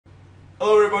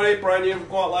Hello everybody, Brian here from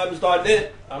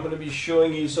quantlabs.net. I'm going to be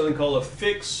showing you something called a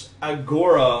Fix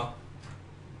Agora,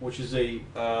 which is a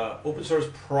open source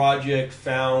project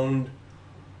found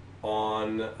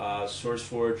on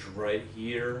SourceForge right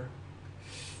here.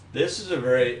 This is a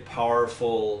very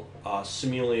powerful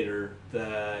simulator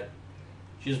that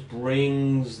just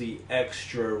brings the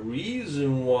extra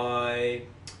reason why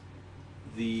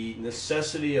the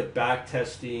necessity of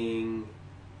backtesting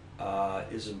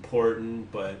is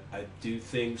important, but I do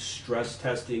think stress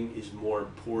testing is more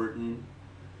important.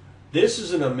 This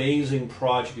is an amazing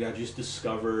project I just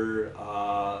discovered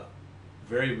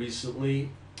very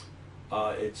recently.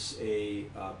 It's a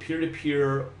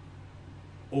peer-to-peer,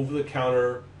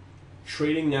 over-the-counter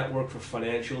trading network for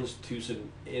financial institutions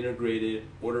integrated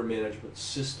order management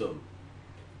system.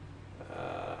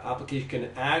 Application can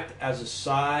act as a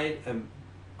side and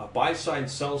a buy side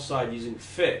and sell side using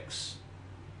Fix,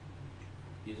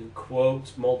 using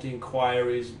quotes,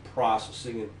 multi-inquiries, and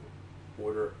processing and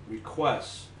order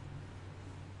requests.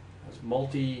 Has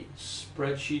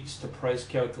multi-spreadsheets to price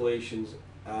calculations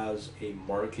as a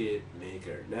market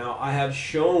maker. Now, I have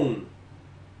shown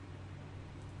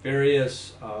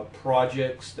various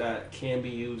projects that can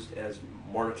be used as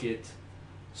market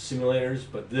simulators,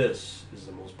 but this is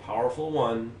the most powerful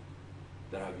one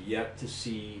that I've yet to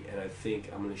see, and I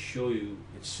think I'm going to show you.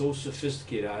 It's so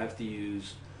sophisticated I have to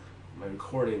use my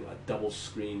recording a double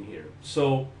screen here.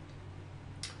 So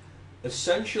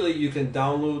essentially you can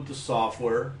download the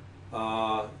software,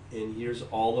 and here's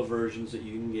all the versions that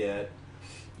you can get.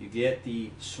 You get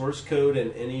the source code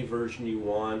in any version you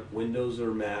want, Windows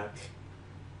or Mac,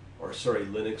 or sorry,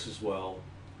 Linux as well.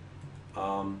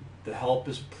 The help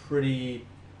is pretty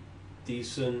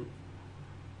decent.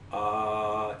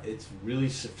 It's really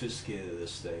sophisticated,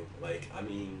 this thing. Like, I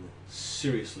mean,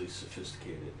 seriously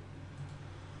sophisticated.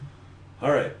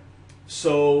 Alright,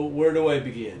 so where do I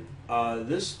begin?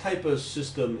 This type of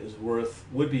system is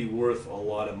would be worth a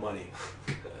lot of money.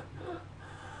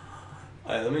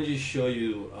 Alright, let me just show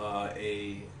you our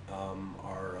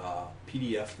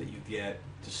PDF that you get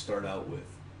to start out with.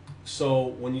 So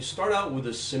when you start out with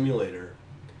a simulator,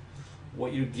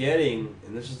 what you're getting,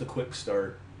 and this is the quick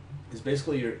start, is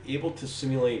basically you're able to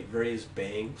simulate various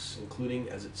banks, including,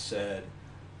 as it said,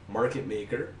 market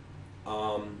maker.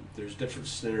 There's different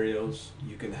scenarios.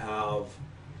 You can have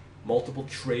multiple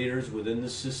traders within the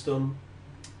system,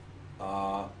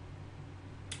 and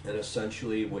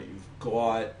essentially what you've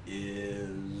got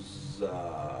is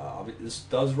this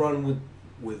does run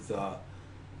with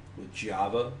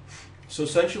Java. So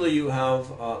essentially you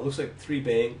have it looks like 3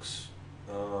 banks,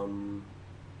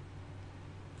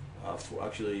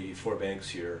 actually 4 banks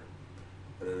here,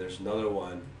 and then there's another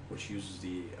one which uses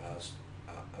the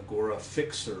Agora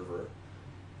Fix server,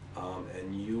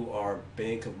 and you are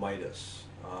Bank of Midas.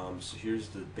 So here's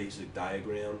the basic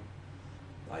diagram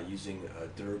using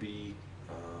Derby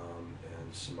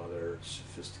and some other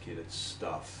sophisticated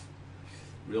stuff.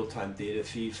 Real-time data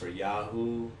feed for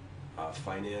Yahoo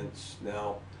Finance.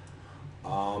 Now,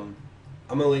 I'm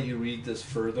going to let you read this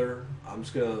further. I'm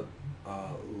just going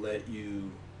to let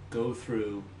you go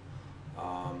through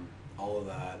all of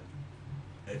that.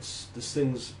 This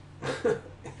thing's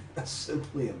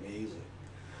simply amazing.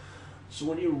 So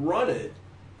when you run it,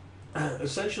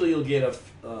 essentially you'll get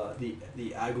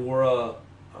the Agora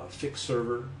Fix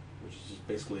server, which is just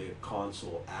basically a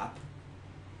console app.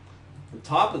 On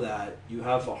top of that, you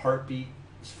have a heartbeat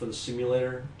for the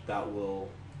simulator that will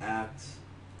act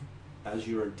as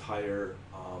your entire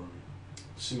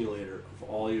simulator of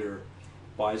all your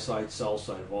buy side, sell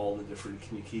side, of all the different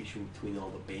communication between all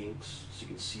the banks. So you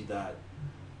can see that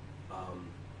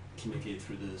communicate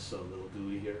through this little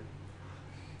GUI here.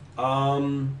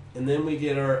 And then we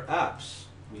get our apps.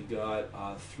 We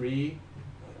got 3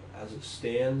 as it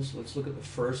stands. Let's look at the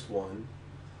first one.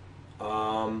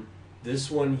 This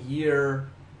one here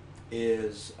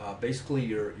is basically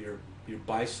your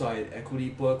buy side equity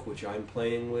book, which I'm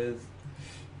playing with.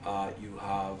 You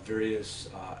have various,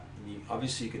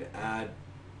 obviously you can add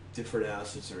different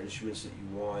assets or instruments that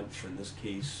you want. For in this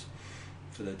case,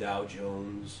 for the Dow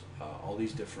Jones, all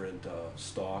these different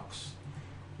stocks.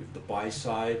 You have the buy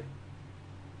side,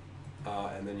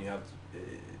 and then you have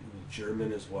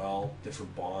German as well,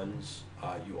 different bonds.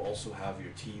 You also have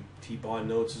your T-bond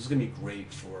notes. This is going to be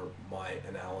great for my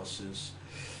analysis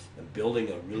and building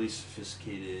a really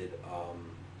sophisticated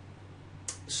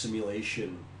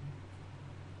simulation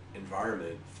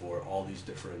environment for all these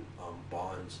different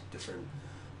bonds, different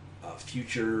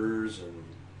futures, and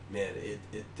man,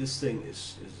 this thing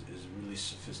is really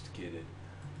sophisticated.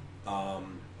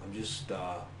 I'm just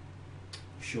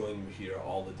showing you here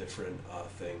all the different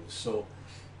things. So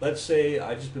let's say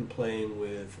I've just been playing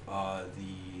with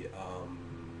the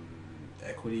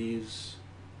equities.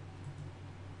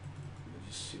 Let me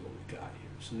just see what we got here.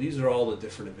 So these are all the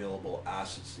different available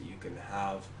assets that you can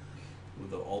have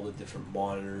with all the different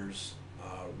monitors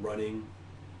running.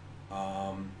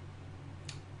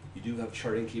 You do have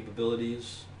charting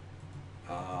capabilities.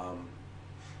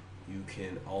 You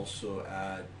can also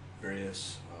add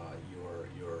various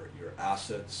your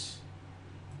assets.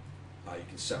 You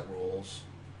can set roles.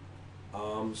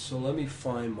 So let me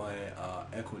find my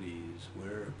equities.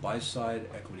 Where buy-side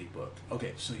equity book.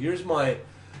 Okay, so here's my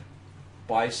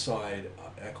buy-side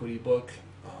equity book.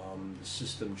 The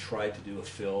system tried to do a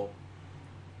fill.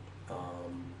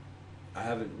 I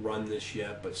haven't run this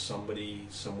yet, but somebody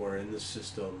somewhere in the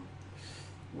system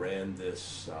ran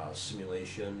this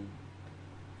simulation.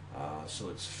 So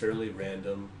it's fairly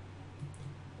random.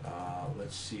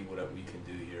 Let's see what we can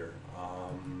do here.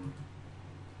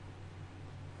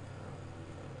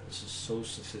 This is so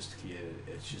sophisticated.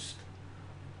 It's just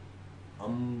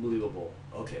unbelievable.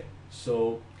 Okay,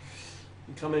 so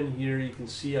you come in here. You can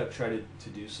see I've tried to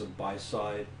do some buy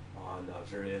side on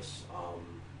various.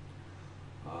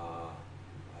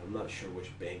 I'm not sure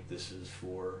which bank this is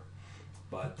for,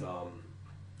 but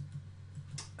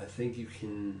I think you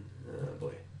can.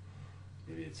 Boy,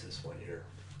 maybe it's this one here.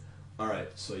 All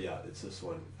right, so yeah, it's this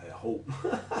one. I hope.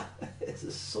 This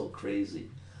is so crazy.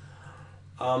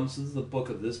 So this is the book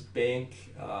of this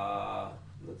bank.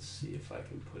 Let's see if I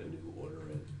can put a new order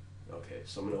in. Okay,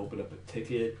 so I'm going to open up a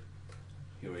ticket.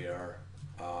 Here we are.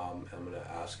 I'm going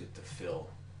to ask it to fill.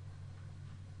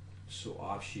 So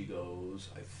off she goes.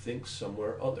 I think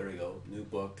somewhere. Oh, there we go. New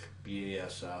book,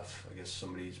 BASF. I guess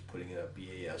somebody's putting in a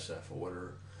BASF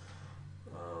order.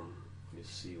 Let me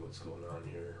see what's going on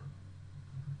here.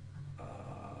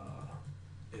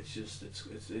 It's just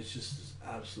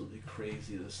absolutely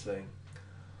crazy, this thing.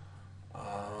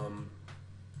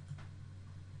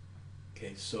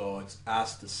 Okay, so it's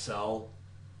asked to sell.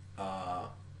 I'm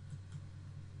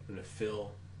gonna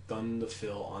fill. Done the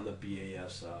fill on the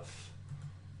BASF.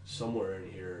 Somewhere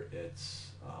in here, it's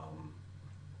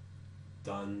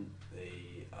done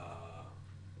the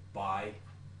buy.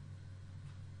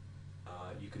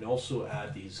 You can also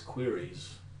add these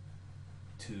queries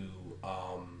to.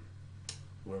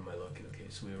 Where am I looking? Okay,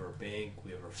 so we have our bank,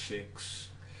 we have our fix,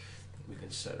 we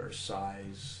can set our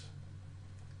size,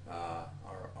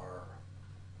 our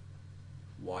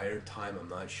wire time, I'm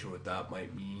not sure what that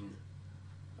might mean,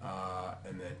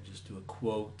 and then just do a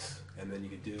quote, and then you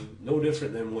could do no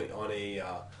different than on a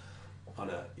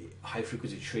high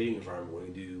frequency trading environment where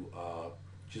you do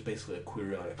just basically a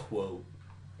query on a quote,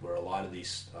 where a lot of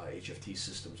these HFT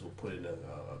systems will put in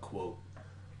a quote.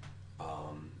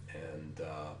 And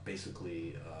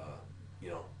basically, you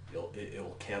know, it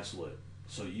will cancel it.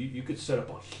 So you could set up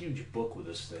a huge book with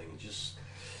this thing and just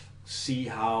see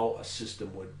how a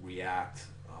system would react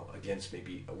against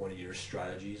maybe one of your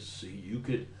strategies. So you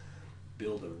could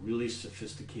build a really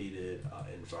sophisticated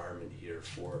environment here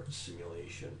for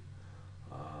simulation.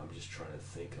 I'm just trying to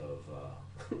think of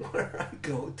where I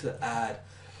go to add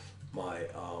my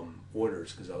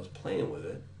orders, because I was playing with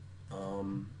it.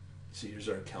 So here's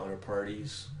our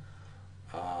counterparties.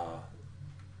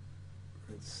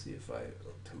 Let's see if I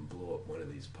can blow up one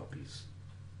of these puppies.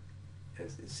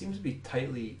 It seems to be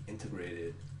tightly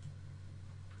integrated.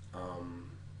 I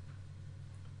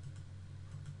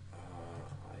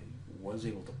was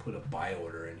able to put a buy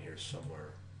order in here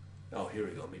somewhere. Oh, here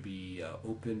we go. Maybe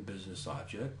open business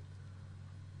object.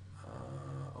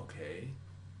 Okay.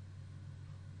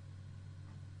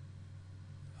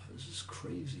 This is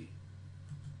crazy.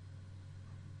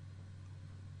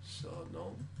 So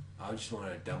no, I just want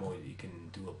to demo. You can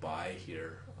do a buy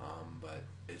here, but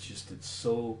it's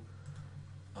so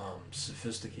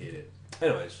sophisticated.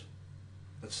 Anyways,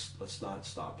 let's not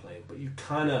stop playing. But you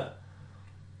kind of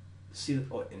see that.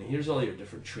 Oh, and here's all your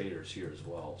different traders here as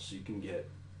well. So you can get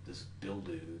this Bill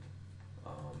dude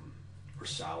or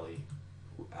Sally,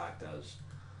 who act as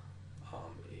a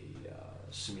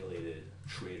simulated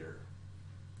trader.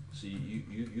 So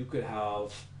you could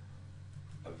have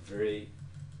a very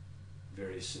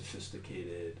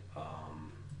sophisticated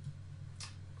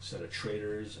set of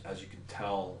traders. As you can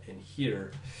tell in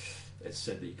here, it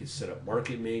said that you could set up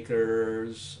market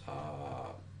makers.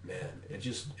 Man, it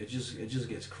just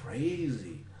gets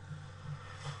crazy.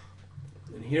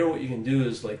 And here, what you can do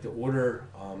is like the order.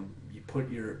 You put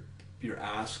your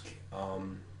ask,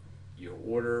 your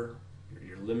order,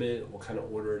 your limit, what kind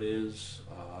of order it is,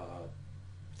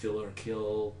 fill or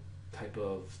kill, type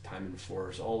of time and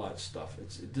force, all that stuff.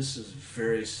 This is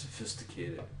very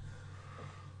sophisticated.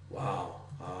 Wow,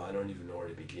 I don't even know where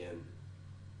to begin.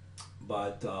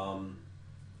 but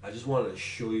I just wanted to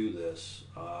show you this,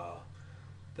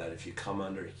 that if you come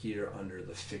under here, under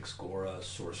the Fixgora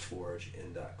SourceForge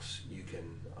index, you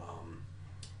can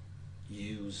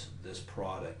use this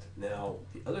product. Now,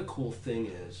 the other cool thing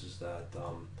is that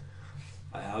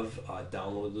I have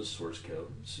downloaded the source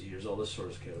code. So here's all the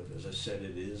source code. As I said,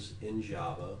 it is in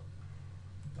Java,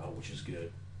 which is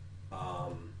good.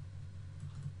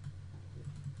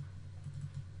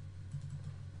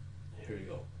 Here you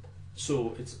go.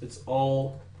 So it's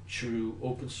all true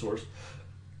open source,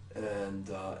 and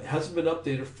it hasn't been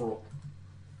updated for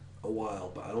a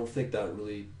while, but I don't think that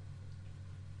really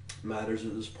matters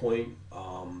at this point,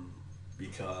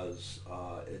 because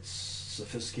it's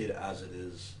sophisticated as it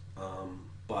is.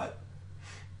 But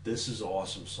this is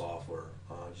awesome software.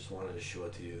 I just wanted to show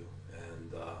it to you,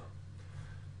 and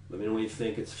let me know what you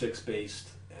think. It's Fix based,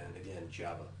 and again,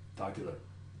 Java. Talk to you later.